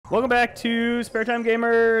Welcome back to Spare Time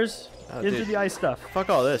Gamers. Oh, Into dude. the ice stuff. Fuck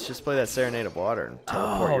all this. Just play that Serenade of Water and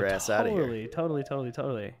teleport your ass out of here. Totally. I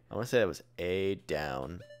want to say it was A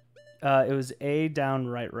down. It was A down,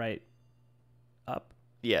 right, up.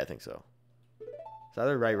 Yeah, I think so. It's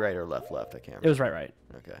either right, or left. I can't remember. It was right.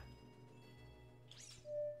 Okay.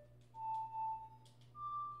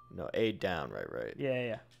 No, A down, right.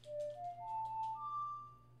 Yeah.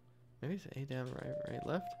 Maybe it's A down, right,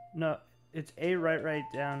 left? No, it's A right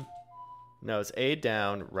down. No, it's A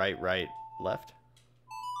down, right, left.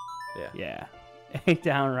 Yeah. Yeah. A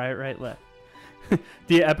down, right, left.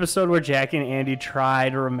 The episode where Jackie and Andy try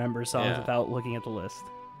to remember songs without looking at the list.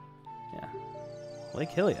 Yeah. Lake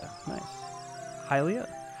Hylia. Nice. Hylia?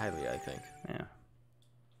 Hylia, I think. Yeah.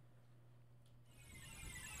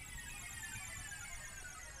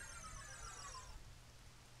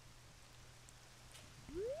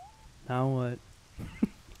 Now what?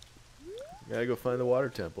 Gotta go find the water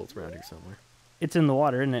temple. It's around here somewhere. It's in the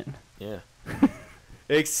water, isn't it? Yeah.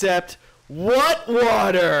 Except what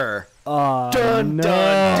water? Oh, Dun no.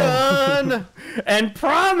 dun. And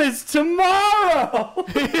promise tomorrow.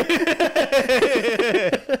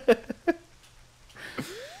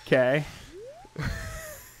 Okay.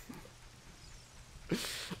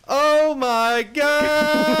 Oh my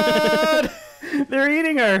god! They're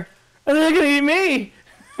eating her. And they're gonna eat me.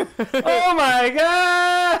 Oh my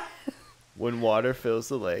god! When water fills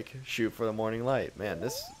the lake, shoot for the morning light. Man,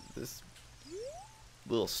 this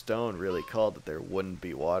little stone really called that there wouldn't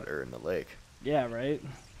be water in the lake. Yeah, right?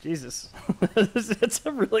 Jesus. That's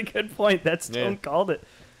a really good point. That stone called it.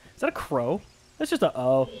 Is that a crow? That's just a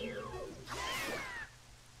oh.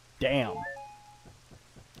 Damn.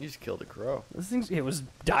 You just killed a crow. This thing, it was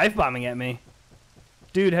dive bombing at me.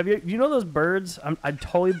 Dude, you know those birds? I'm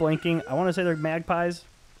totally blanking. I want to say they're magpies.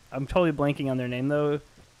 I'm totally blanking on their name though.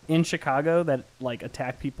 In Chicago, that like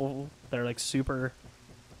attack people that are like super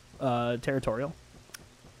territorial.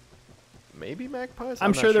 Maybe magpies.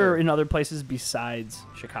 I'm sure they're in other places besides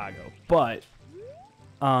Chicago, but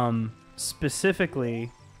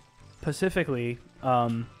specifically,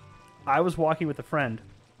 I was walking with a friend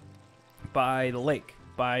by the lake,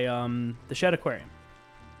 by the Shed Aquarium,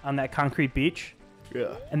 on that concrete beach.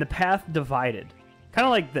 Yeah. And the path divided, kind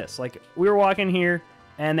of like this. Like we were walking here,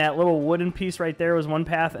 and that little wooden piece right there was one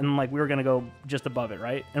path, and like we were gonna go just above it,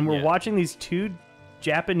 right? And we're watching these two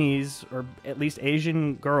Japanese or at least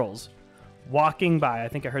Asian girls walking by. I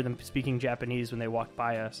think I heard them speaking Japanese when they walked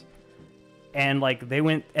by us, and like they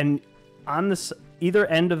went, and on this either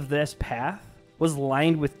end of this path was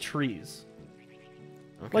lined with trees.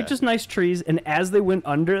 Okay. Like just nice trees, and as they went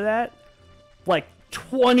under that, like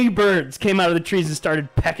 20 birds came out of the trees and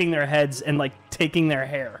started pecking their heads and like taking their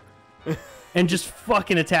hair and just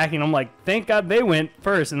fucking attacking. I'm like, thank God they went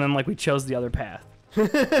first, and then like we chose the other path.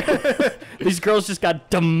 These girls just got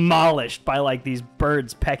demolished by like these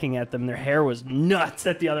birds pecking at them. Their hair was nuts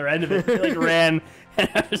at the other end of it. They like ran, and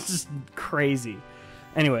it was just crazy.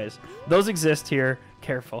 Anyways, those exist here.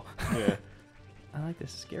 Careful. Yeah. I like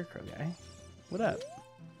this scarecrow guy. What up?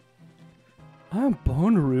 I'm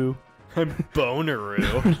Bonnaroo. I'm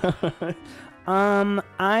Bonnaroo.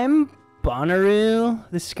 I'm Bonnaroo,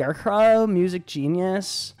 the scarecrow, music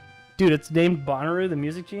genius. Dude, it's named Bonnaroo, the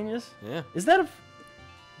music genius? Yeah. Is that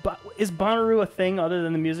is Bonnaroo a thing other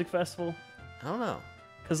than the music festival? I don't know.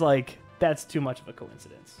 Because, like, that's too much of a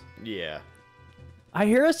coincidence. Yeah. I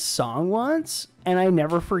hear a song once, and I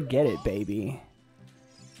never forget it, baby.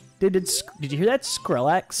 Did you hear that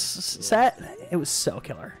Skrillex set? It was so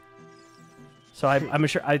killer. So I'm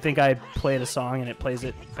sure. I think I played a song and it plays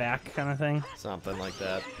it back, kind of thing. Something like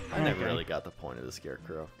that. I never really got the point of the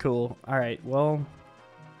scarecrow. Cool. All right. Well,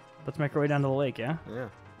 let's make our way down to the lake. Yeah. Yeah.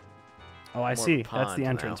 Oh, I see. Pond That's the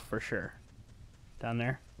entrance now. for sure. Down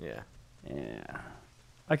there. Yeah. Yeah.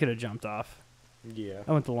 I could have jumped off. Yeah.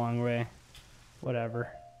 I went the long way.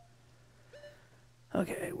 Whatever.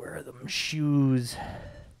 Okay, where are them shoes?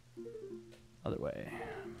 Other way.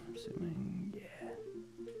 I'm assuming. Yeah.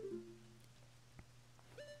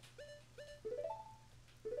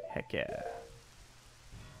 Heck yeah.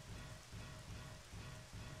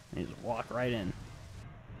 You just walk right in.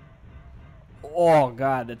 Oh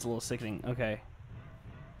god, that's a little sickening. Okay.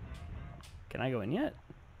 Can I go in yet?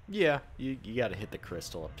 Yeah. You gotta hit the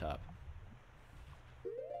crystal up top.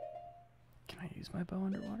 Can I use my bow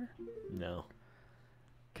underwater? No.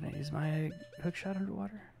 Can I use my hook shot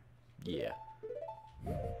underwater? Yeah.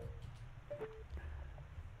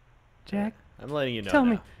 Jack, I'm letting you know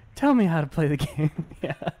now. Tell me how to play the game.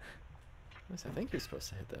 Yeah. I think you're supposed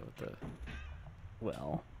to hit that with the...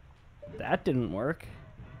 Well, that didn't work.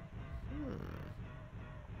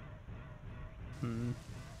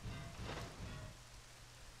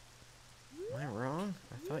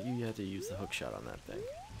 thought you had to use the hook shot on that thing.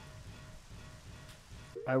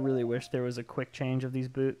 I really wish there was a quick change of these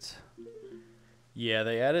boots. Yeah,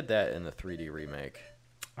 they added that in the 3D remake.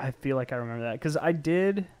 I feel like I remember that because I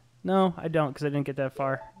did. No, I don't because I didn't get that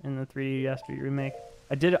far in the 3DS remake.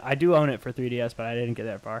 I do own it for 3DS, but I didn't get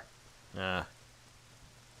that far. Ah.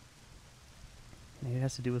 Maybe it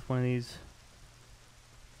has to do with one of these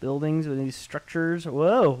buildings or these structures.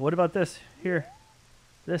 Whoa! What about this? Here,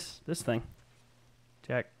 this thing.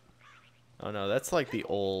 Jack. Oh no, that's like the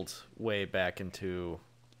old way back into.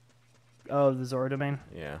 Oh, the Zora domain.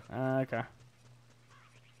 Yeah. Okay.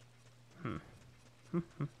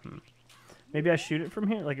 Maybe I shoot it from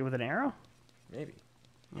here, like with an arrow? Maybe.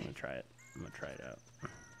 I'm gonna try it. I'm gonna try it out.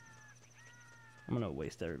 I'm gonna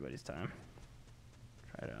waste everybody's time.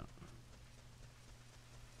 Try it out.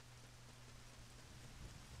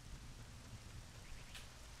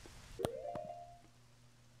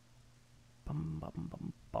 Bum, bum,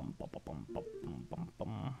 bum, bum, bum, bum, bum, bum, bum,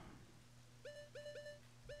 bum.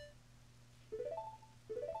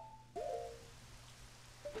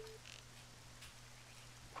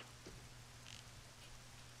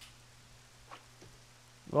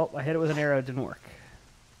 Well, I hit it with an arrow. It didn't work.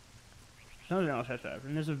 No, that's that.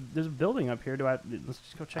 And there's a building up here. Let's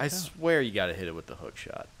just go check it out. I swear you gotta hit it with the hook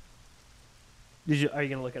shot. Are you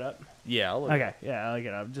gonna look it up? Yeah, I'll look Okay, yeah, I'll look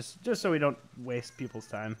it up. Just so we don't waste people's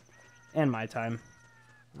time, and my time.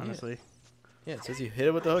 Honestly. Yeah, it says you hit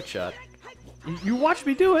it with the hook shot. You watched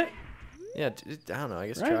me do it. Yeah, I don't know. I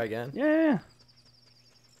guess Right? try again. Yeah.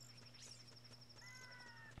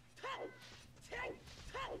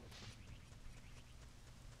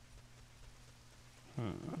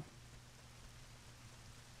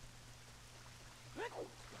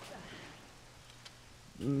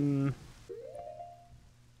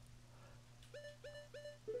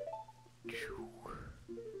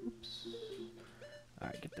 Oops.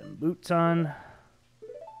 Alright, get them boots on.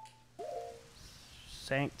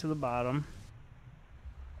 Sank to the bottom.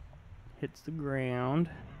 Hits the ground.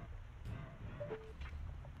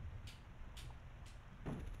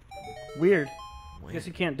 Weird. I guess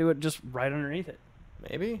you can't do it just right underneath it.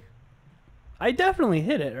 Maybe? I definitely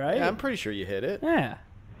hit it, right? Yeah, I'm pretty sure you hit it. Yeah.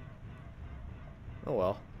 Oh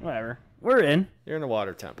well. Whatever. We're in. You're in the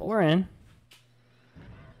water temple. We're in.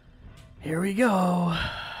 Here we go.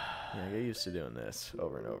 Yeah, get used to doing this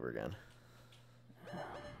over and over again.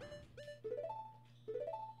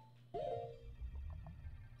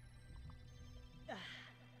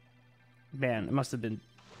 Man, it must have been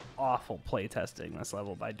awful play testing this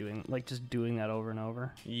level by just doing that over and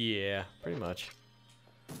over. Yeah, pretty much.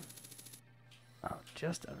 Oh,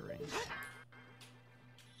 just out of range.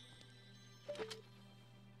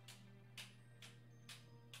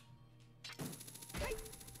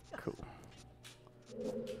 Cool.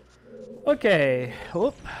 Okay.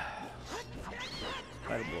 Whoop.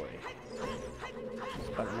 Spider boy.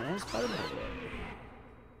 Spider-Man, Spider boy.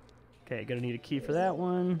 Okay, gonna need a key for that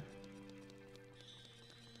one.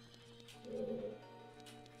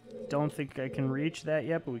 Don't think I can reach that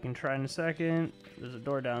yet, but we can try in a second. There's a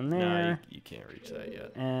door down there. Nah, you can't reach that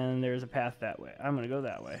yet. And there's a path that way. I'm gonna go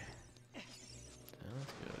that way.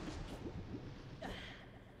 That's good.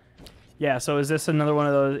 Yeah, so is this another one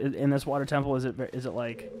of those in this water temple? Is it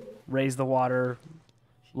like raise the water,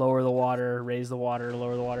 lower the water, raise the water,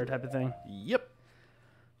 lower the water type of thing? Yep.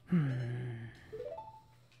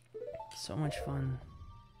 So much fun.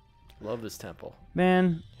 Love this temple.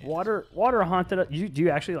 Man, water haunted us. Do you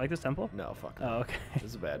actually like this temple? No, fuck. Oh, okay. This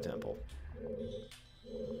is a bad temple.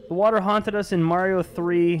 The water haunted us in Mario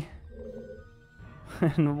 3.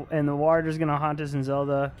 and the water's gonna haunt us in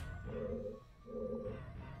Zelda.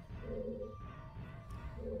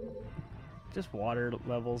 Just water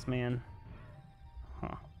levels, man.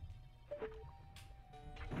 Huh.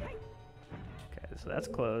 Okay, so that's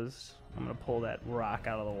closed. I'm gonna pull that rock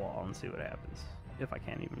out of the wall and see what happens. If I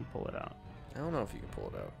can't even pull it out. I don't know if you can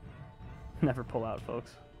pull it out. Never pull out,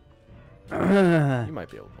 folks. You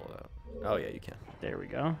might be able to pull it out. Oh, yeah, you can. There we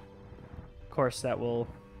go. Of course, that will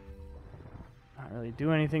not really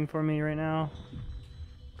do anything for me right now.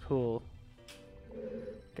 Cool.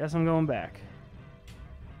 Guess I'm going back.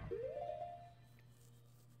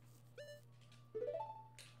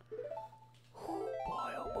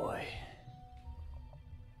 Boy, oh boy.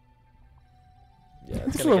 Yeah, it's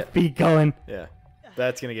This gonna little get. feet going. Yeah,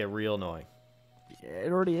 that's gonna get real annoying. Yeah,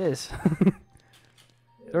 it already is.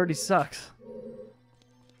 It already sucks.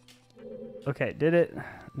 Okay, did it?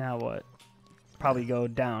 Now what? Probably go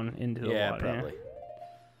down into the water. Yeah, probably.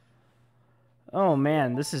 Oh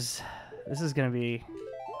man, this is gonna be.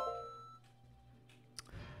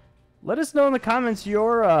 Let us know in the comments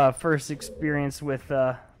your first experience with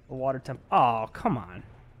A water temple. Oh, come on.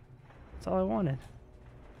 That's all I wanted.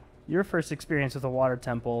 Your first experience with a water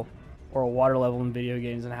temple or a water level in video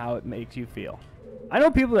games and how it makes you feel. I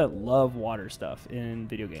know people that love water stuff in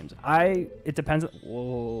video games. It depends.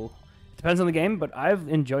 Whoa. It depends on the game, but I've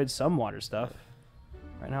enjoyed some water stuff.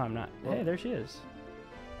 Right now, I'm not. Hey, there she is.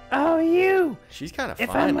 Oh, you. She's kind of If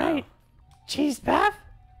fine I'm now. right, Cheese Puff.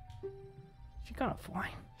 She's kind of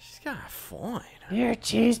fine. She's kind of fine. You're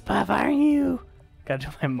Cheese Puff, aren't you? Got to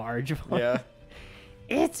do my Marge voice. Yeah.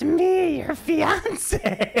 It's me, your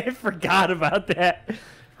fiance. I forgot about that.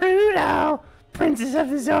 Rudo, Princess of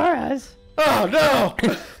the Zoras. Oh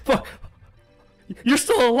no! Fuck. You're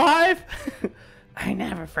still alive? I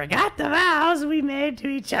never forgot the vows we made to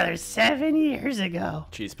each other 7 years ago.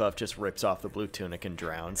 Cheese Puff just rips off the blue tunic and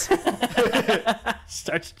drowns.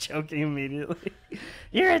 Starts choking immediately.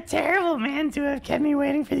 You're a terrible man to have kept me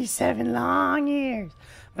waiting for these 7 long years.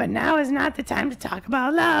 But now is not the time to talk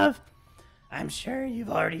about love. I'm sure you've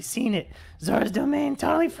already seen it. Zora's domain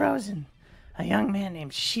totally frozen. A young man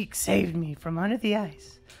named Sheik saved me from under the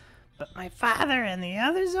ice. But my father and the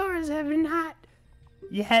other Zoras have not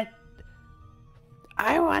yet.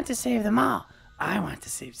 I want to save them all. I want to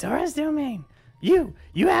save Zora's domain. You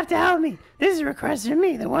have to help me. This is a request from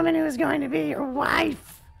me, the woman who is going to be your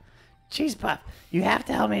wife. Cheese Puff, you have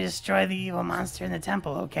to help me destroy the evil monster in the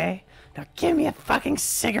temple, okay? Now give me a fucking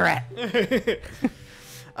cigarette.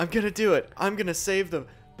 I'm gonna do it. I'm gonna save the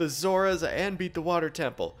Zoras and beat the water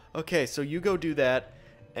temple. Okay, so you go do that,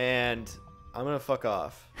 and I'm gonna fuck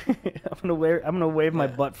off. I'm gonna wave my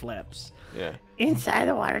butt flaps. Yeah. Inside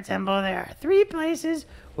the water temple, there are 3 places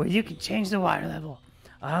where you can change the water level.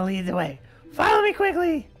 I'll lead the way. Follow me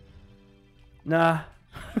quickly. Nah.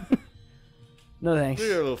 No thanks. Look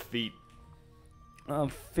at her little feet. I'll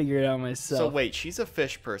figure it out myself. So wait, she's a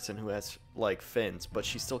fish person who has like fins, but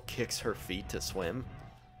she still kicks her feet to swim.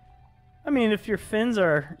 I mean, if your fins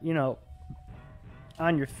are,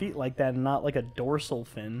 on your feet like that and not like a dorsal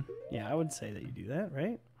fin, yeah, I would say that you do that,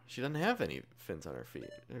 right? She doesn't have any fins on her feet.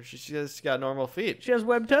 She just got normal feet. She has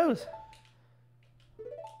webbed toes.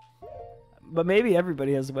 But maybe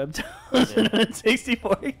everybody has webbed toes in a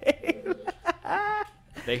 64 game.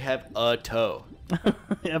 They have a toe.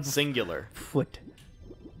 Yeah, Singular. foot.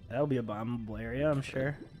 That'll be a bombable area, I'm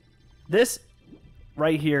sure. This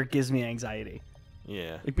right here gives me anxiety.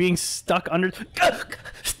 Yeah. Like being stuck under...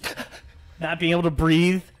 Not being able to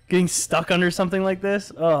breathe. Getting stuck under something like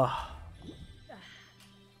this. Oh.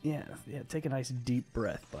 Yeah, take a nice deep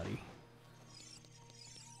breath, buddy.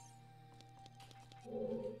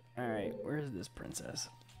 Alright, where's this princess?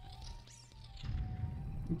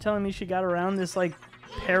 You telling me she got around this, like,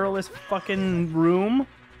 perilous fucking room?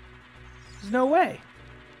 There's no way.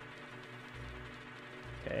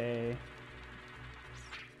 Okay.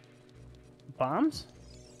 Bombs?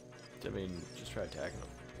 I mean, just try attacking them.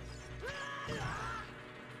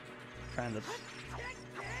 Trying to...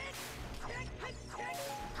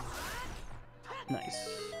 Nice.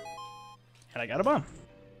 And I got a bomb.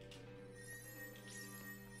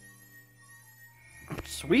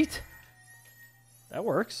 Sweet. That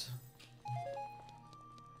works.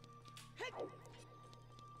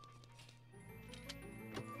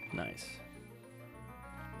 Nice.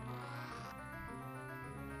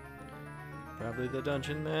 Probably the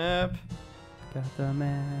dungeon map. Got the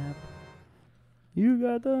map. You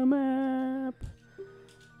got the map.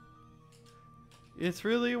 It's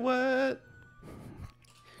really wet.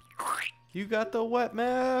 You got the wet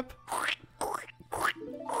map.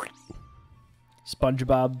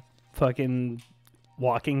 SpongeBob fucking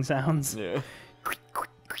walking sounds. Yeah.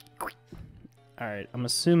 Alright, I'm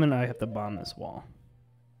assuming I have to bomb this wall.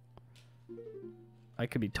 I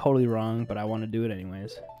could be totally wrong, but I want to do it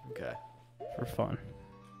anyways. Okay. For fun.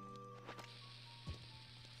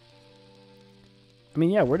 I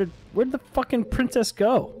mean, yeah, where'd the fucking princess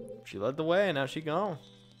go? She led the way, and now she gone.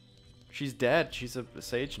 She's dead. She's a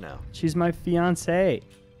sage now. She's my fiancée.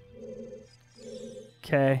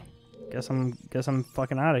 Okay. Guess I'm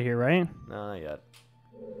fucking out of here, right? No, not yet.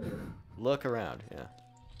 Look around, yeah.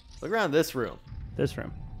 Look around this room. This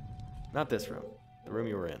room. Not this room. The room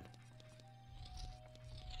you were in.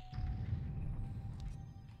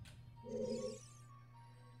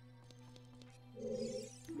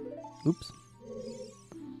 Oops.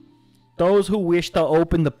 Those who wish to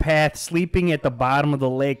open the path sleeping at the bottom of the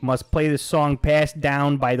lake must play the song passed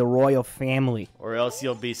down by the royal family. Or else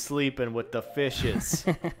you'll be sleeping with the fishes.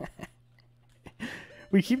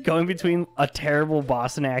 We keep going between a terrible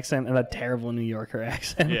Boston accent and a terrible New Yorker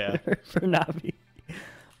accent. Yeah. For Navi.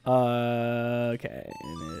 Okay,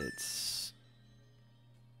 and it's...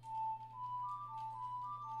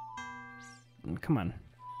 Come on.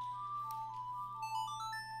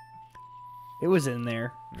 It was in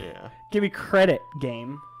there. Yeah. Give me credit,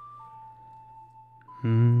 game.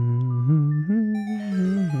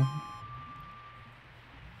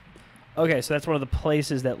 Okay, so that's one of the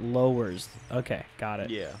places that lowers. Okay, got it.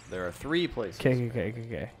 Yeah, there are 3 places.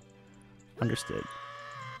 Okay. Understood.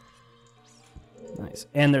 Nice.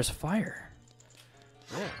 And there's fire.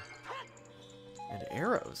 Yeah. And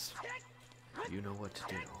arrows. You know what to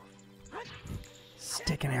do.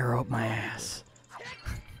 Stick an arrow up my ass.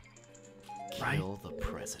 Kill the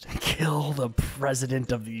president. Kill the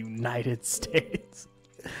president of the United States.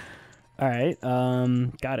 All right.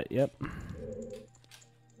 Got it. Yep.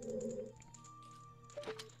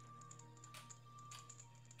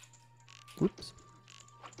 Whoops.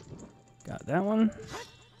 Got that one.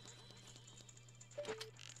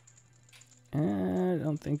 I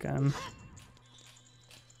don't think I'm...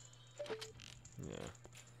 Yeah.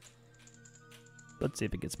 Let's see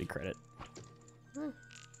if it gets me credit.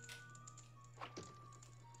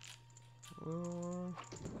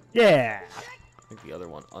 Yeah! I think the other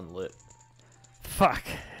one unlit. Fuck.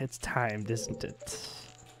 It's timed, isn't it?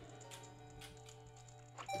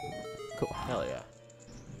 Cool. Hell yeah.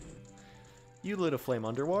 You lit a flame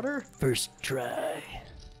underwater? First try.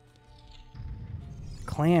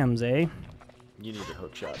 Clams, eh? You need a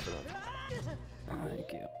hook shot for that.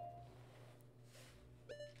 Thank you.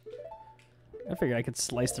 I figured I could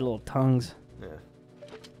slice their little tongues. Yeah.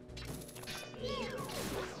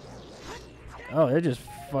 Oh, they just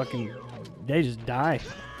fucking... They just die.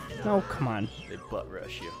 No, come on. They butt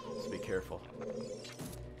rush you, so be careful.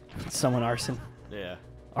 Someone arson. Yeah.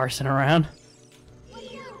 Arson around.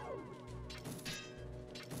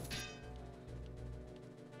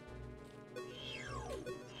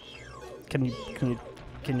 Can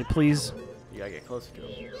you please? You gotta get closer to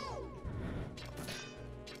him.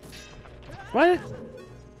 What?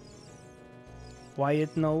 Why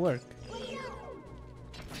it no work?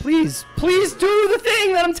 Please do the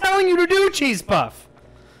thing that I'm telling you to do, Cheese Puff.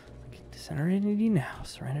 Okay, serenity now.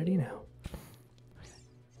 Serenity now.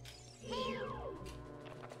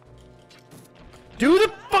 Do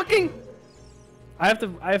the fucking. I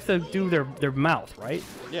have to do their mouth, right?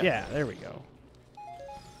 Yeah. Yeah. There we go.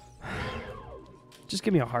 Just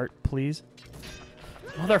give me a heart, please.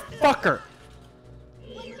 Motherfucker!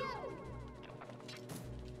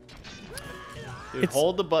 Dude,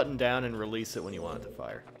 hold the button down and release it when you want it to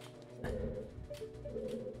fire.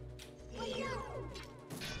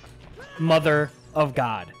 Mother of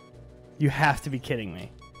God. You have to be kidding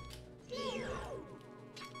me.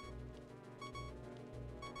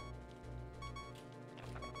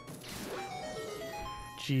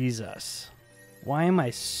 Jesus. Why am I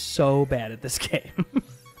so bad at this game?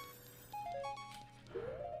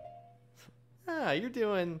 You're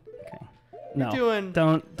doing... Okay. No, doing...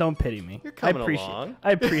 don't pity me. You're coming along.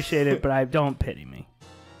 I appreciate it, but I don't pity me.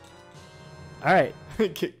 All right.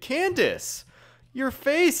 Candace, your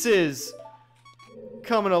face is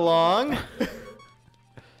coming along.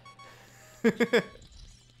 I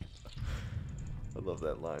love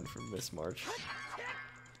that line from Miss March.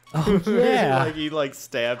 Oh yeah. he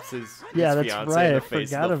stabs his that's fiancée right. in the I face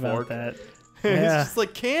forgot with a about fork. that. It's Yeah. just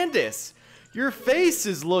like, Candace, your face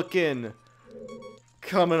is looking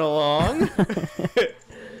coming along.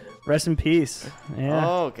 Rest in peace. Yeah.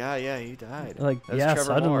 Oh god, yeah, he died. Like That's yeah, Trevor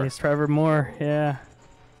suddenly Moore. it's Trevor Moore. Yeah.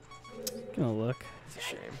 Gonna look. It's a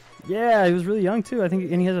shame. Yeah, he was really young too. I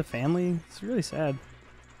think, and he has a family. It's really sad.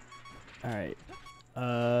 All right.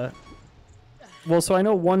 Well, so I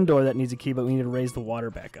know one door that needs a key, but we need to raise the water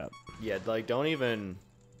back up. Yeah, like don't even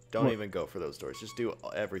go for those doors. Just do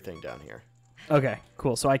everything down here. Okay,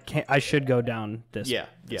 cool. So I should go down this. Yeah,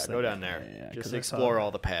 this go thing. down there. Yeah, Just 'cause I saw explore that.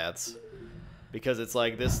 all the paths. Because it's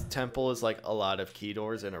like this temple is like a lot of key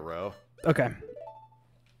doors in a row. Okay.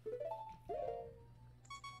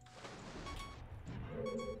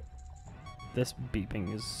 This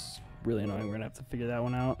beeping is really annoying. We're gonna have to figure that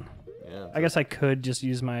one out. Yeah. I guess I could just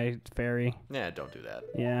use my fairy. Nah, don't do that.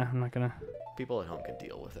 Yeah, I'm not gonna. People at home can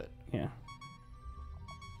deal with it. Yeah.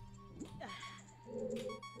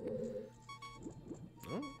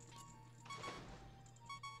 Oh.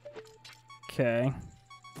 Okay.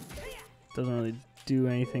 Doesn't really do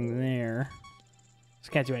anything there.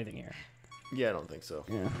 Just can't do anything here. Yeah, I don't think so.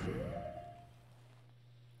 Yeah.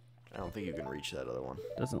 I don't think you can reach that other one.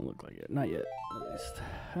 Doesn't look like it. Not yet, at least.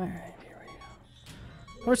 Alright, here we go.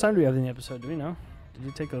 How much time do we have in the episode? Do we know? Did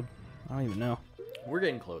you take a... I don't even know. We're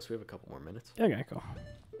getting close. We have a couple more minutes. Okay, cool.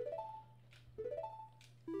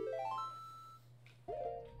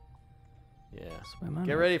 Yeah. Swim on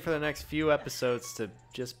Get up. ready for the next few episodes to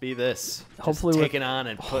just be this. Hopefully just with- taking on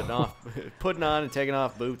and putting on and taking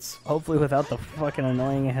off boots. Hopefully without the fucking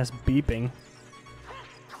annoying ass beeping.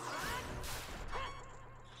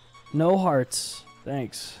 No hearts.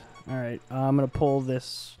 Thanks. All right. I'm going to pull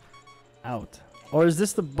this out. Or is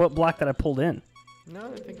this the block that I pulled in?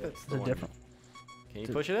 No, I think that's the one. Different. Can you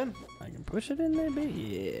push it in? I can push it in there, baby.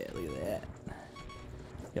 Yeah, look at that.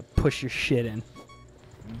 Yeah, push your shit in.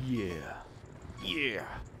 Yeah. Yeah.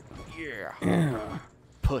 Yeah.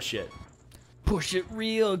 Push it. Push it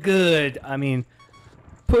real good. I mean,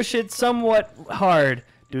 push it somewhat hard.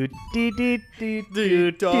 Do dee dee dee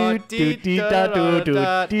dee dee dee dee da do do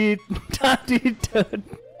dee da dee da.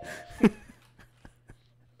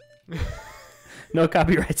 No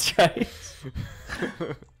copyright strikes.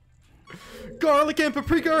 Garlic and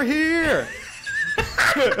paprika are here.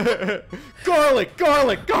 Garlic,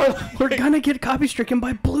 garlic, garlic. We're gonna get copy stricken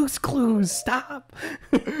by Blue's Clues. Stop.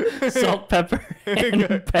 Salt, pepper,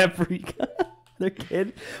 and paprika. They're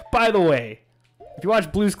kid. By the way, if you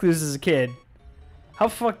watch Blue's Clues as a kid, how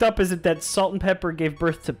fucked up is it that salt and pepper gave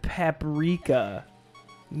birth to paprika?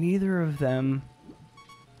 Neither of them.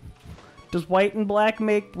 Does white and black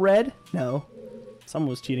make red? No. Someone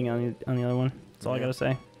was cheating on the other one. That's all I gotta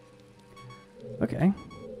say. Okay.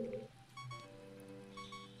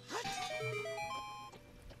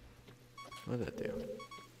 What did that do?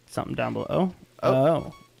 Something down below.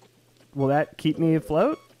 Oh. Will that keep me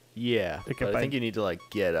afloat? Yeah, Okay, but I think you need to like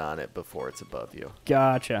get on it before it's above you.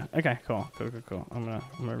 Gotcha. Okay, cool. Cool. I'm gonna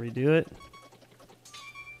redo it.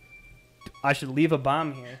 I should leave a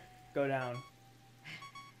bomb here. Go down.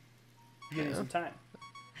 Give me some time.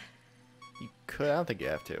 You could. I don't think you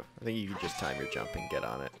have to. I think you can just time your jump and get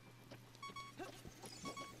on it.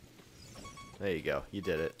 There you go. You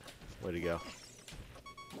did it. Way to go.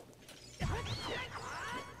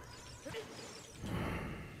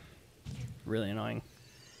 Really annoying.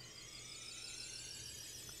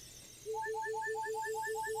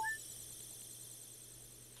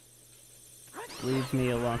 Leave me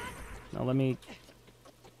alone. Now let me...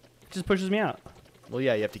 It just pushes me out. Well,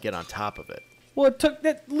 yeah, you have to get on top of it. Well,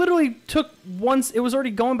 that literally took once. It was already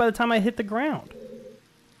going by the time I hit the ground.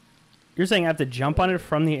 You're saying I have to jump on it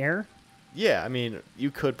from the air? Yeah, I mean, you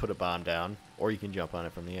could put a bomb down, or you can jump on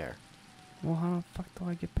it from the air. Well, how the fuck do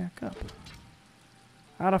I get back up?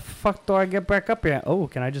 How the fuck do I get back up here? Oh,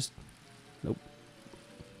 can I just... Nope.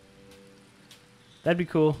 That'd be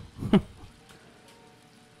cool.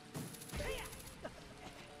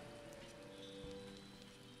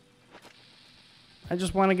 I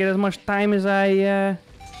just want to get as much time as I...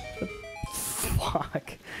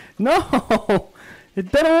 Fuck. No! It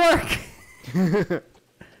didn't work!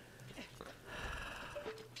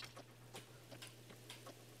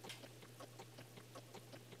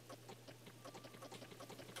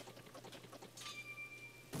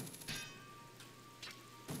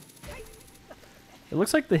 It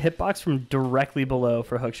looks like the hitbox from directly below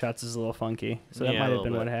for hookshots is a little funky. So that Yeah, might have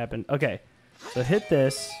been what happened. Okay. So hit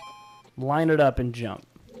this, line it up, and jump.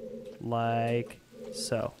 Like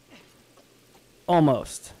so.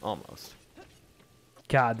 Almost. Almost.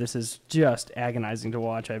 God, this is just agonizing to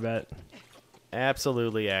watch, I bet.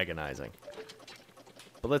 Absolutely agonizing.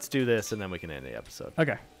 But let's do this, and then we can end the episode.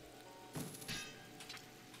 Okay.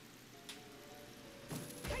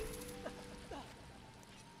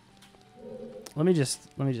 Let me just,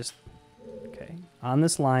 okay. On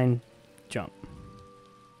this line, jump.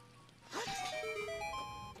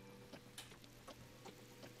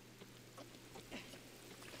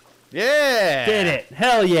 Yeah! Did it.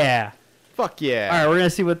 Hell yeah. Fuck yeah. All right, we're going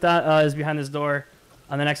to see what that is behind this door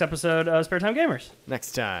on the next episode of Spare Time Gamers.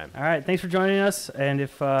 Next time. All right, thanks for joining us. And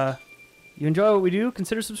if you enjoy what we do,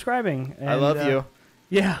 consider subscribing. And, I love you.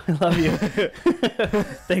 Yeah, I love you.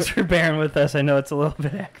 Thanks for bearing with us. I know it's a little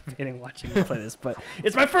bit aggravating watching me play this, but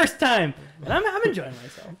it's my first time, and I'm enjoying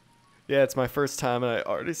myself. Yeah, it's my first time, and I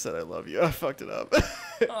already said I love you. I fucked it up.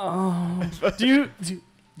 Oh, do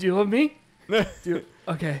you love me?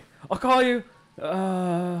 Okay, I'll call you.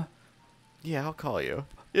 Yeah, I'll call you.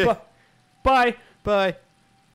 Yeah. Bye. Bye.